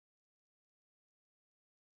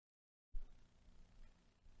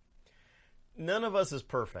None of us is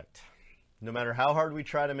perfect. No matter how hard we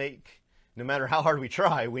try,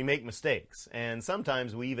 we make mistakes. And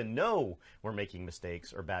sometimes we even know we're making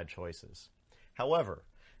mistakes or bad choices. However,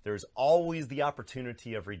 there's always the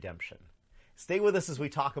opportunity of redemption. Stay with us as we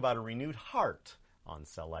talk about a renewed heart on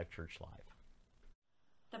Cell Life Church Live.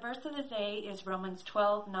 The verse of the day is Romans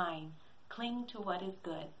 12:9. Cling to what is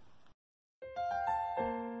good.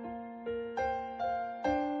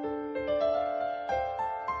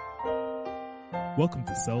 Welcome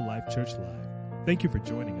to Cell Life Church Live. Thank you for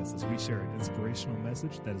joining us as we share an inspirational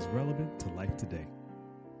message that is relevant to life today.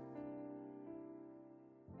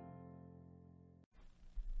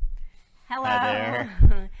 Hello. Hi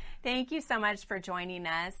there. Thank you so much for joining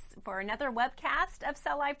us for another webcast of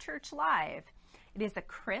Cell Life Church Live. It is a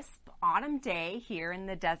crisp autumn day here in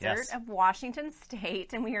the desert of Washington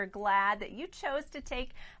State, and we are glad that you chose to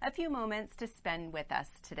take a few moments to spend with us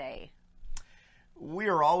today. We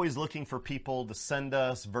are always looking for people to send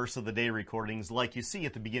us verse of the day recordings like you see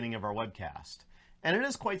at the beginning of our webcast. And it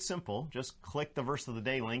is quite simple. Just click the verse of the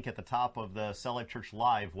day link at the top of the Cell Life Church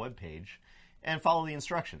Live webpage and follow the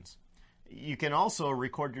instructions. You can also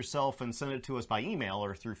record yourself and send it to us by email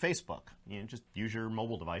or through Facebook. Just use your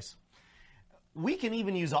mobile device. We can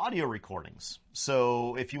even use audio recordings.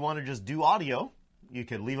 So if you want to just do audio, you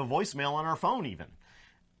could leave a voicemail on our phone even.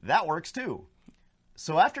 That works too.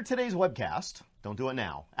 So after today's webcast, don't do it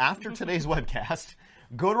now. After today's webcast,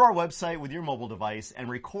 go to our website with your mobile device and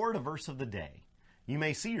record a verse of the day. You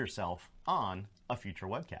may see yourself on a future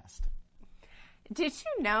webcast. Did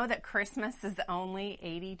you know that Christmas is only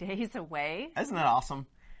 80 days away? Isn't that awesome?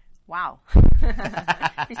 Wow.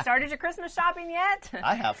 Have you started your Christmas shopping yet?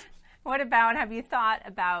 I have. Have you thought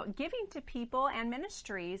about giving to people and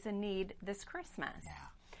ministries in need this Christmas? Yeah.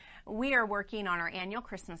 We are working on our annual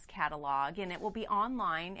Christmas catalog, and it will be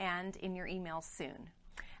online and in your email soon.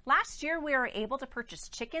 Last year, we were able to purchase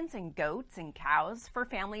chickens and goats and cows for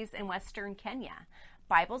families in Western Kenya,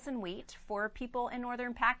 Bibles and wheat for people in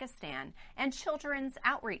northern Pakistan, and children's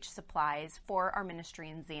outreach supplies for our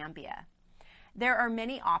ministry in Zambia. There are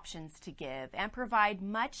many options to give and provide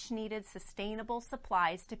much-needed sustainable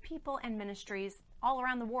supplies to people and ministries all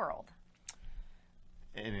around the world.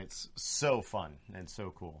 And it's so fun and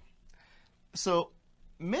so cool. So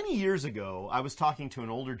many years ago, I was talking to an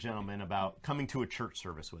older gentleman about coming to a church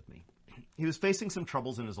service with me. He was facing some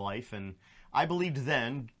troubles in his life, and I believed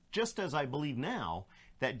then, just as I believe now,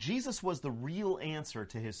 that Jesus was the real answer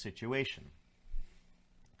to his situation.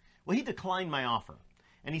 Well, he declined my offer,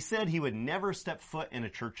 and he said he would never step foot in a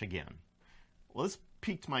church again. Well, this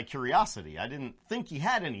piqued my curiosity. I didn't think he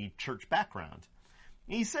had any church background.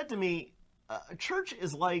 He said to me, a church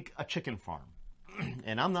is like a chicken farm,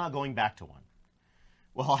 and I'm not going back to one.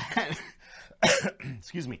 Well,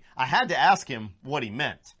 I had to ask him what he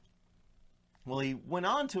meant. Well, he went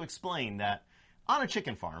on to explain that on a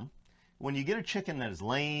chicken farm, when you get a chicken that is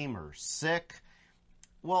lame or sick,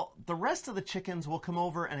 well, the rest of the chickens will come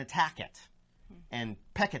over and attack it and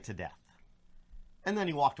peck it to death. And then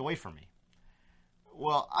he walked away from me.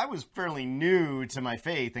 Well, I was fairly new to my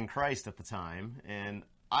faith in Christ at the time, and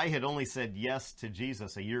I had only said yes to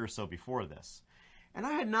Jesus a year or so before this. And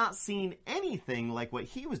I had not seen anything like what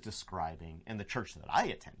he was describing in the church that I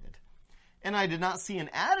attended. And I did not see an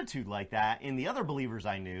attitude like that in the other believers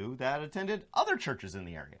I knew that attended other churches in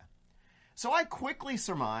the area. So I quickly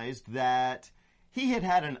surmised that he had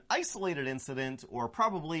had an isolated incident or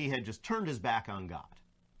probably had just turned his back on God.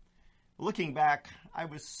 Looking back, I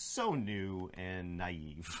was so new and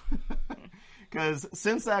naive. Because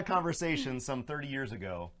since that conversation some 30 years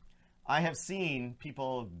ago, I have seen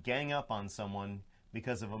people gang up on someone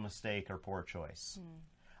because of a mistake or poor choice.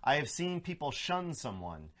 I have seen people shun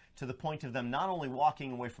someone to the point of them not only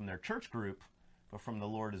walking away from their church group, but from the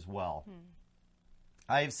Lord as well.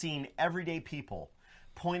 I have seen everyday people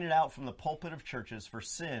pointed out from the pulpit of churches for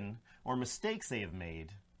sin or mistakes they have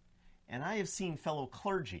made. And I have seen fellow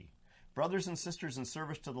clergy, brothers and sisters in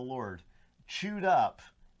service to the Lord, chewed up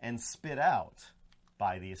and spit out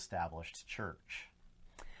by the established church.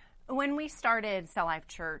 When we started Cell Life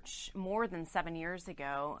Church more than 7 years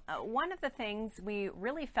ago, one of the things we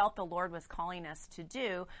really felt the Lord was calling us to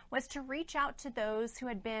do was to reach out to those who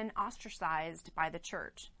had been ostracized by the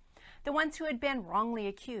church, the ones who had been wrongly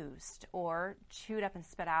accused or chewed up and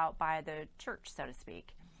spit out by the church, so to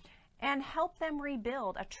speak, and help them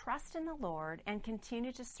rebuild a trust in the Lord and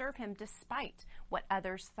continue to serve Him despite what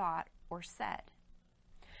others thought or said.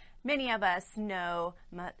 Many of us know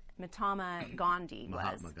Mahatma Gandhi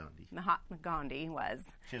was. Mahatma Gandhi was.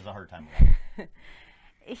 She has a hard time with that.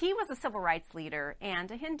 He was a civil rights leader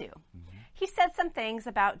and a Hindu. he said some things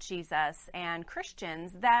about Jesus and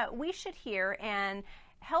Christians that we should hear and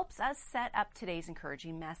helps us set up today's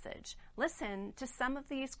encouraging message. Listen to some of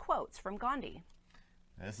these quotes from Gandhi.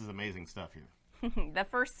 This is amazing stuff here. The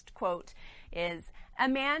first quote is, "A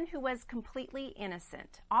man who was completely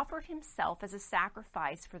innocent offered himself as a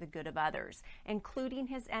sacrifice for the good of others, including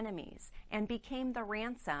his enemies, and became the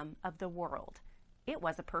ransom of the world. It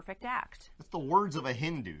was a perfect act." It's the words of a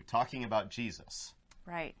Hindu talking about Jesus.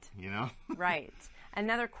 Right. You know? Right.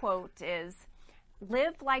 Another quote is,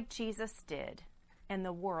 "Live like Jesus did, and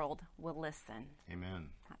the world will listen." Amen.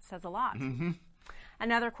 That says a lot.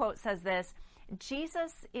 Another quote says this,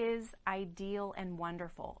 "Jesus is ideal and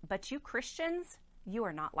wonderful, but you Christians, you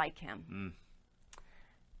are not like him."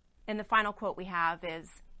 And the final quote we have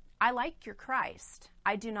is, "I like your Christ.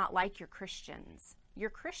 I do not like your Christians. Your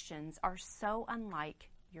Christians are so unlike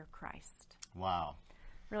your Christ." Wow.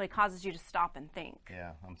 Really causes you to stop and think.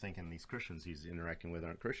 Yeah, I'm thinking these Christians he's interacting with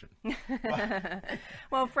aren't Christian.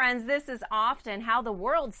 Well, friends, this is often how the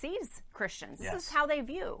world sees Christians. This is how they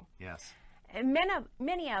view. Yes.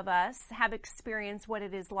 Many of us have experienced what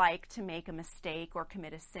it is like to make a mistake or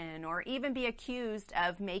commit a sin, or even be accused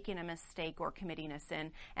of making a mistake or committing a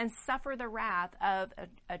sin, and suffer the wrath of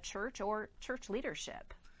a church or church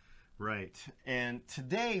leadership. Right. And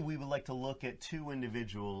today we would like to look at two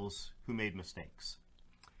individuals who made mistakes.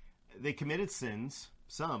 They committed sins,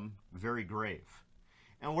 some very grave.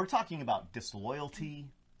 And we're talking about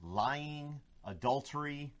disloyalty, lying,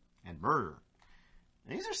 adultery, and murder.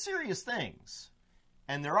 These are serious things,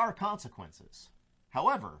 and there are consequences.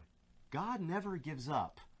 However, God never gives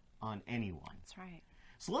up on anyone. That's right.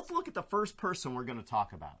 So let's look at the first person we're going to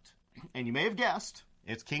talk about. And you may have guessed,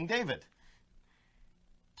 it's King David.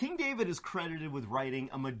 King David is credited with writing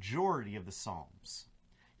a majority of the Psalms.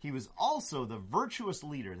 He was also the virtuous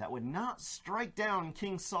leader that would not strike down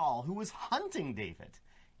King Saul, who was hunting David,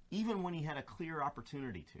 even when he had a clear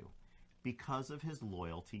opportunity to, because of his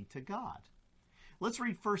loyalty to God. Let's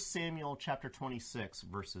read 1 Samuel chapter 26,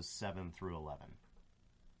 verses 7 through 11.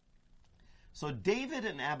 "So David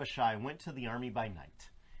and Abishai went to the army by night,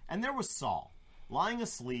 and there was Saul, lying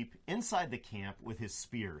asleep inside the camp with his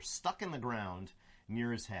spear stuck in the ground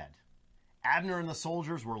near his head. Abner and the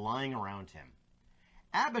soldiers were lying around him.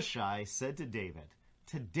 Abishai said to David,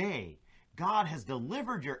 'Today God has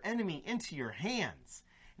delivered your enemy into your hands.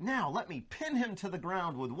 Now let me pin him to the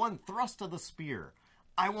ground with one thrust of the spear.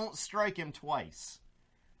 I won't strike him twice.'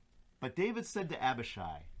 But David said to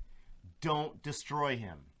Abishai, 'Don't destroy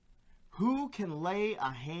him. Who can lay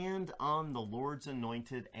a hand on the Lord's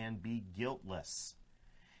anointed and be guiltless?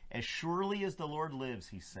 As surely as the Lord lives,'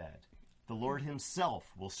 he said, 'the Lord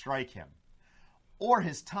himself will strike him. Or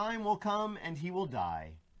his time will come and he will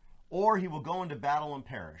die, or he will go into battle and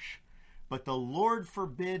perish. But the Lord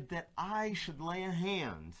forbid that I should lay a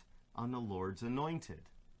hand on the Lord's anointed.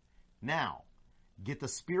 Now, get the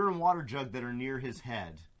spear and water jug that are near his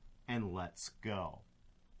head, and let's go.'"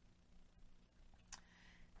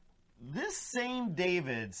 This same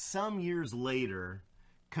David, some years later,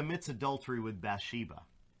 commits adultery with Bathsheba.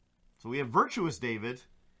 So we have virtuous David.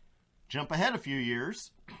 Jump ahead a few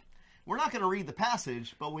years. We're not going to read the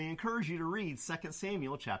passage, but we encourage you to read 2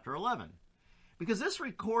 Samuel chapter 11. Because this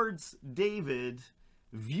records David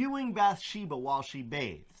viewing Bathsheba while she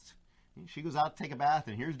bathed. She goes out to take a bath,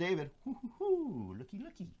 and here's David. Hoo, hoo, hoo, looky,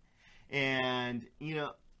 looky. And,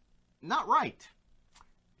 not right.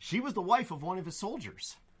 She was the wife of one of his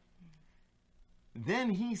soldiers. Then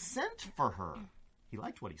he sent for her. He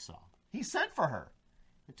liked what he saw. He sent for her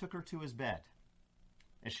and took her to his bed,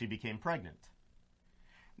 and she became pregnant.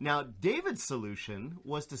 Now, David's solution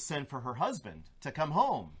was to send for her husband to come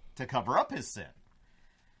home to cover up his sin.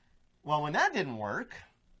 Well, when that didn't work,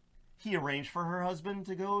 he arranged for her husband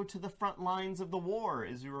to go to the front lines of the war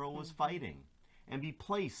Israel was fighting and be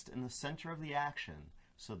placed in the center of the action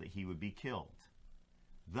so that he would be killed.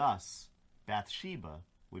 Thus, Bathsheba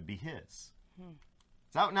would be his.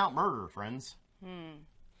 It's out and out murder, friends.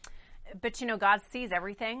 But God sees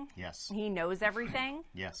everything. Yes. He knows everything.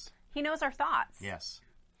 Yes. He knows our thoughts. Yes.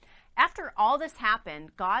 After all this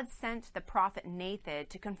happened, God sent the prophet Nathan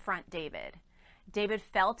to confront David. David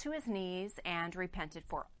fell to his knees and repented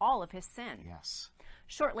for all of his sin. Yes.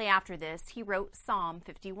 Shortly after this, he wrote Psalm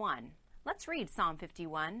 51. Let's read Psalm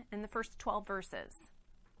 51 in the first 12 verses.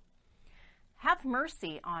 "Have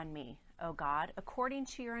mercy on me, O God, according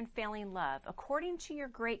to your unfailing love, according to your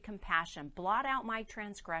great compassion, blot out my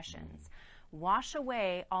transgressions. Wash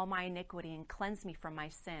away all my iniquity and cleanse me from my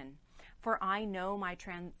sin. For I know my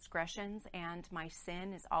transgressions, and my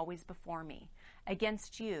sin is always before me.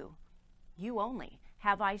 Against you, you only,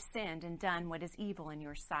 have I sinned and done what is evil in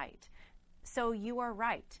your sight, So you are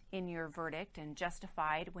right in your verdict and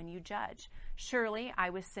justified when you judge. Surely I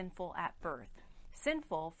was sinful at birth,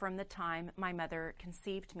 sinful from the time my mother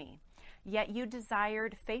conceived me. Yet you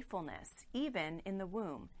desired faithfulness, even in the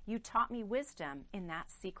womb. You taught me wisdom in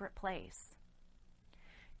that secret place.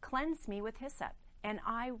 Cleanse me with hyssop, and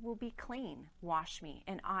I will be clean. Wash me,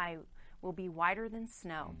 and I will be whiter than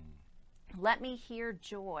snow. Let me hear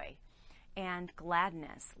joy and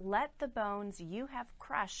gladness. Let the bones you have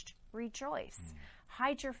crushed rejoice.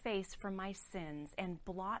 Hide your face from my sins and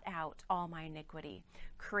blot out all my iniquity.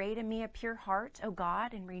 Create in me a pure heart, O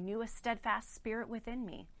God, and renew a steadfast spirit within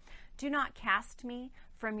me. Do not cast me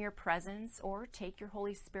from your presence or take your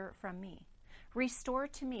Holy Spirit from me. Restore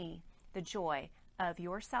to me the joy of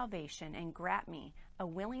your salvation and grant me a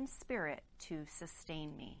willing spirit to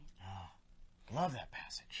sustain me. Oh, love that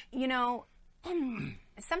passage. You know,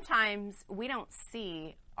 sometimes we don't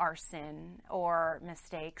see our sin or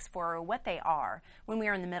mistakes for what they are when we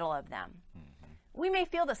are in the middle of them. We may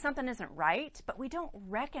feel that something isn't right, but we don't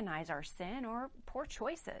recognize our sin or poor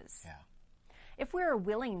choices. Yeah. If we're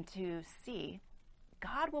willing to see,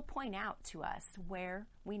 God will point out to us where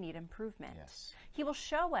we need improvement. Yes. He will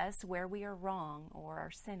show us where we are wrong or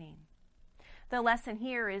are sinning. The lesson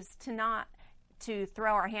here is to not to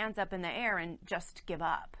throw our hands up in the air and just give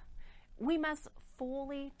up. We must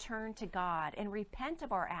fully turn to God and repent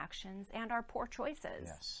of our actions and our poor choices.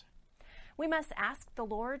 Yes. We must ask the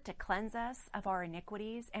Lord to cleanse us of our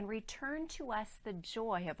iniquities and return to us the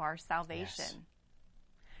joy of our salvation. Yes.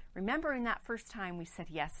 Remembering that first time we said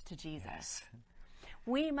yes to Jesus. Yes.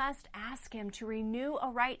 We must ask him to renew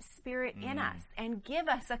a right spirit in us and give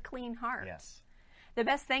us a clean heart. Yes. The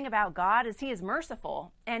best thing about God is he is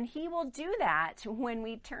merciful, and he will do that when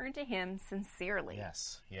we turn to him sincerely.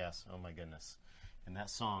 Yes. Yes. Oh my goodness. And that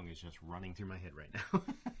song is just running through my head right now.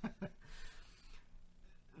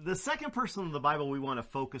 The second person in the Bible we want to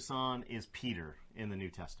focus on is Peter in the New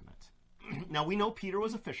Testament. Now, we know Peter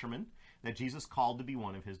was a fisherman that Jesus called to be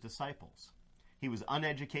one of his disciples. He was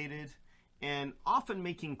uneducated and often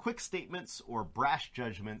making quick statements or brash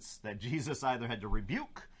judgments that Jesus either had to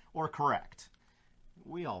rebuke or correct.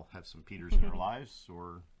 We all have some Peters in our lives,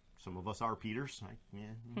 or some of us are Peters,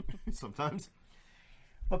 sometimes.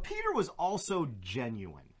 But Peter was also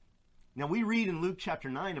genuine. Now, we read in Luke chapter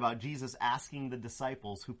 9 about Jesus asking the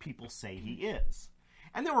disciples who people say he is.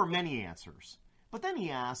 And there were many answers. But then he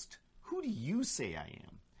asked, "Who do you say I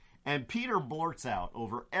am?" And Peter blurts out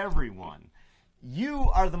over everyone, "You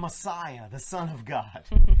are the Messiah, the Son of God."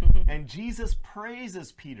 And Jesus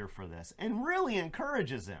praises Peter for this and really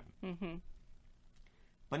encourages him.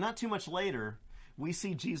 But not too much later, we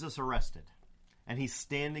see Jesus arrested. And he's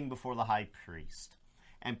standing before the high priest.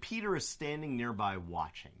 And Peter is standing nearby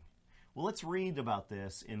watching. Well, let's read about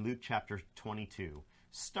this in Luke chapter 22,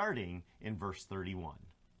 starting in verse 31.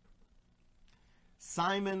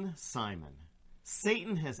 "Simon, Simon,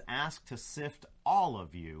 Satan has asked to sift all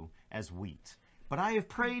of you as wheat. But I have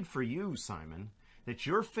prayed for you, Simon, that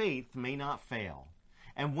your faith may not fail.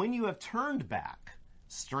 And when you have turned back,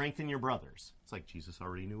 strengthen your brothers." It's like Jesus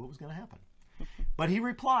already knew what was going to happen. But he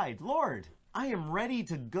replied, "Lord, I am ready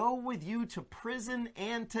to go with you to prison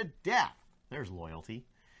and to death." There's loyalty.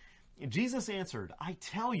 And Jesus answered, "I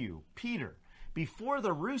tell you, Peter, before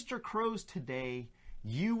the rooster crows today,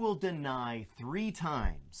 you will deny 3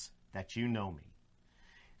 times that you know me."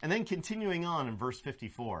 And then continuing on in verse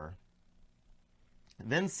 54,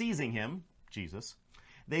 "Then seizing him," Jesus,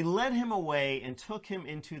 "they led him away and took him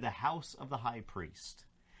into the house of the high priest.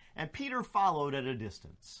 And Peter followed at a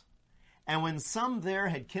distance. And when some there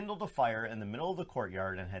had kindled a fire in the middle of the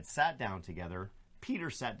courtyard and had sat down together, Peter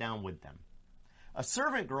sat down with them. A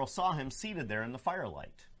servant girl saw him seated there in the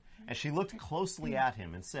firelight, and she looked closely at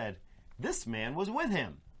him and said, 'This man was with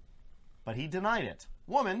him.' But he denied it.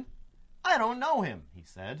 'Woman, I don't know him,' he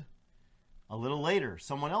said. A little later,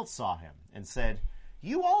 someone else saw him and said,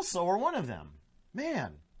 'You also are one of them.'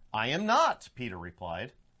 'Man, I am not,' Peter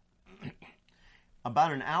replied.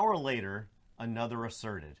 About an hour later, another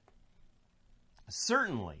asserted,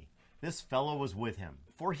 'Certainly, this fellow was with him,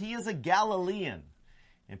 for he is a Galilean.'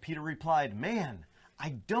 And Peter replied, 'Man, I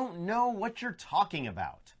don't know what you're talking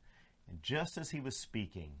about.' And just as he was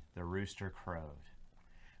speaking, the rooster crowed.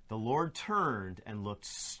 The Lord turned and looked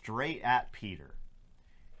straight at Peter.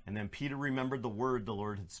 And then Peter remembered the word the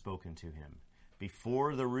Lord had spoken to him.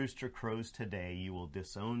 'Before the rooster crows today, you will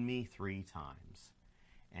disown me 3 times.'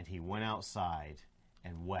 And he went outside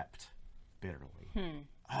and wept bitterly."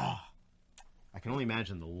 I can only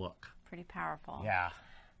imagine the look. Pretty powerful. Yeah.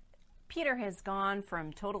 Peter has gone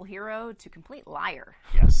from total hero to complete liar.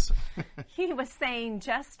 Yes. He was saying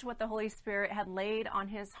just what the Holy Spirit had laid on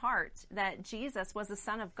his heart, that Jesus was the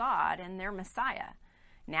Son of God and their Messiah.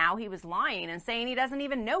 Now he was lying and saying he doesn't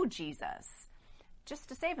even know Jesus, just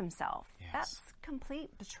to save himself. Yes. That's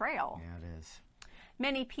complete betrayal. Yeah, it is.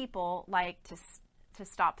 Many people like to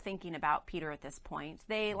stop thinking about Peter at this point.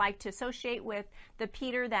 They like to associate with the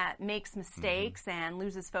Peter that makes mistakes and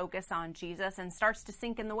loses focus on Jesus and starts to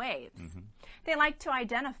sink in the waves. They like to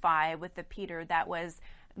identify with the Peter that was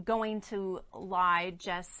going to lie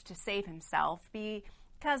just to save himself,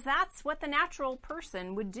 because that's what the natural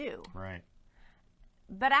person would do. Right.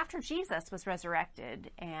 But after Jesus was resurrected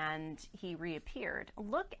and he reappeared,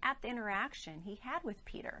 look at the interaction he had with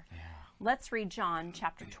Peter. Yeah. Let's read John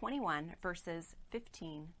chapter 21, verses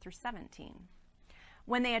 15 through 17.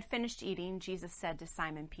 When they had finished eating, Jesus said to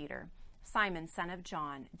Simon Peter, "Simon, son of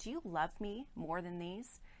John, do you love me more than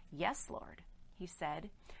these?" "Yes, Lord," he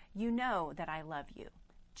said. "You know that I love you."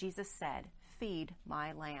 Jesus said, "Feed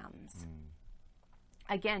my lambs."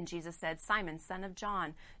 Again, Jesus said, "Simon, son of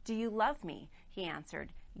John, do you love me?" He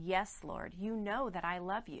answered, "Yes, Lord, you know that I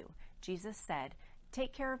love you." Jesus said,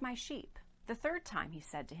 "Take care of my sheep." The third time he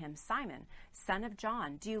said to him, "Simon, son of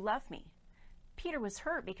John, do you love me?" Peter was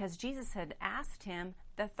hurt because Jesus had asked him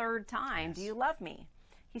the third time, "Do you love me?"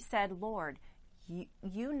 He said, "Lord,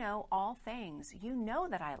 you know all things. You know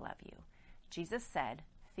that I love you." Jesus said,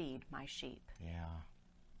 "Feed my sheep." Yeah.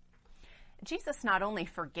 Jesus not only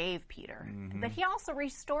forgave Peter, but he also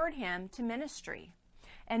restored him to ministry.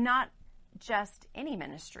 And not just any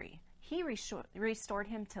ministry. He restored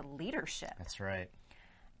him to leadership. That's right.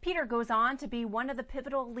 Peter goes on to be one of the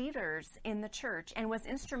pivotal leaders in the church and was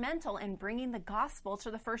instrumental in bringing the gospel to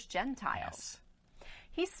the first Gentiles. Yes.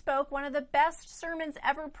 He spoke one of the best sermons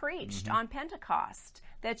ever preached on Pentecost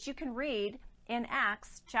that you can read in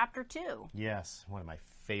Acts chapter 2. Yes, one of my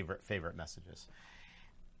favorite messages.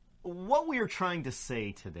 What we are trying to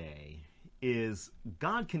say today is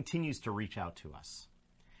God continues to reach out to us.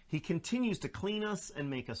 He continues to clean us and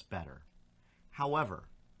make us better. However,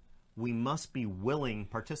 we must be willing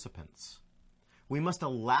participants. We must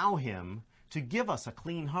allow him to give us a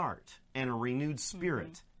clean heart and a renewed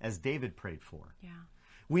spirit, as David prayed for. Yeah.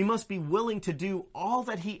 We must be willing to do all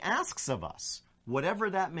that he asks of us, whatever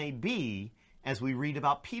that may be, as we read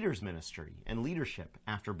about Peter's ministry and leadership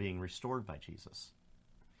after being restored by Jesus.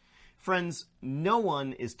 Friends, no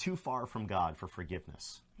one is too far from God for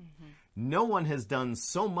forgiveness. No one has done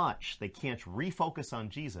so much they can't refocus on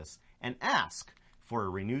Jesus and ask for a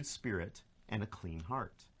renewed spirit and a clean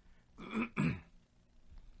heart.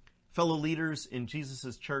 Fellow leaders in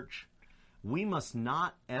Jesus' church, we must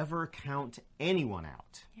not ever count anyone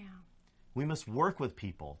out. Yeah. We must work with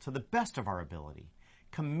people to the best of our ability,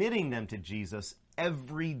 committing them to Jesus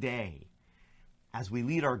every day. As we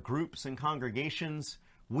lead our groups and congregations,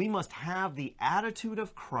 we must have the attitude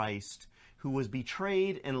of Christ, who was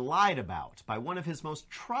betrayed and lied about by one of his most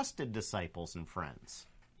trusted disciples and friends.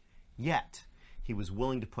 Yet, he was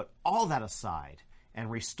willing to put all that aside and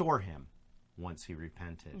restore him once he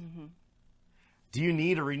repented. Do you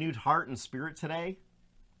need a renewed heart and spirit today?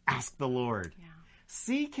 Ask the Lord. Yeah.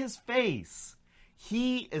 Seek his face.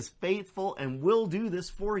 He is faithful and will do this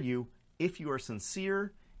for you if you are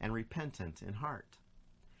sincere and repentant in heart.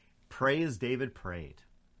 Pray as David prayed.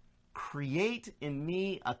 Create in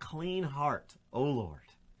me a clean heart, O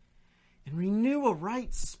Lord, and renew a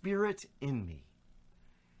right spirit in me,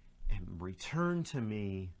 and return to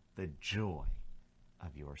me the joy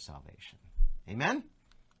of your salvation. Amen?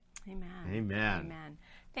 Amen. Amen. Amen.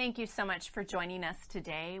 Thank you so much for joining us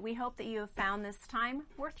today. We hope that you have found this time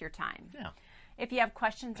worth your time. Yeah. If you have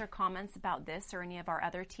questions or comments about this or any of our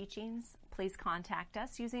other teachings, please contact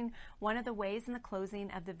us using one of the ways in the closing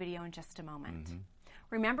of the video in just a moment.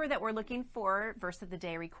 Remember that we're looking for Verse of the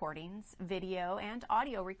Day recordings. Video and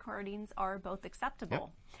audio recordings are both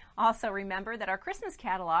acceptable. Also, remember that our Christmas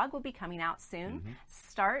catalog will be coming out soon.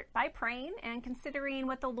 Start by praying and considering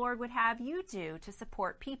what the Lord would have you do to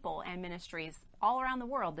support people and ministries all around the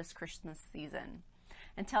world this Christmas season.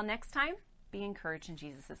 Until next time, be encouraged in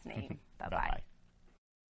Jesus' name. Bye-bye.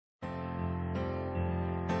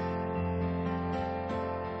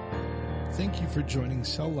 Thank you for joining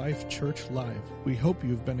Cell Life Church Live. We hope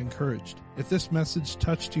you've been encouraged. If this message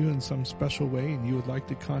touched you in some special way and you would like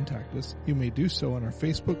to contact us, you may do so on our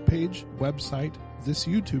Facebook page, website, this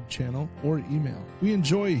YouTube channel, or email. We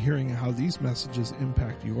enjoy hearing how these messages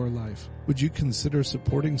impact your life. Would you consider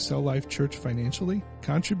supporting Cell Life Church financially?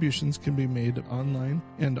 Contributions can be made online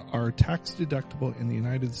and are tax deductible in the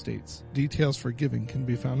United States. Details for giving can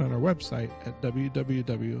be found on our website at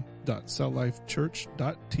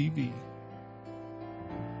www.celllifechurch.tv.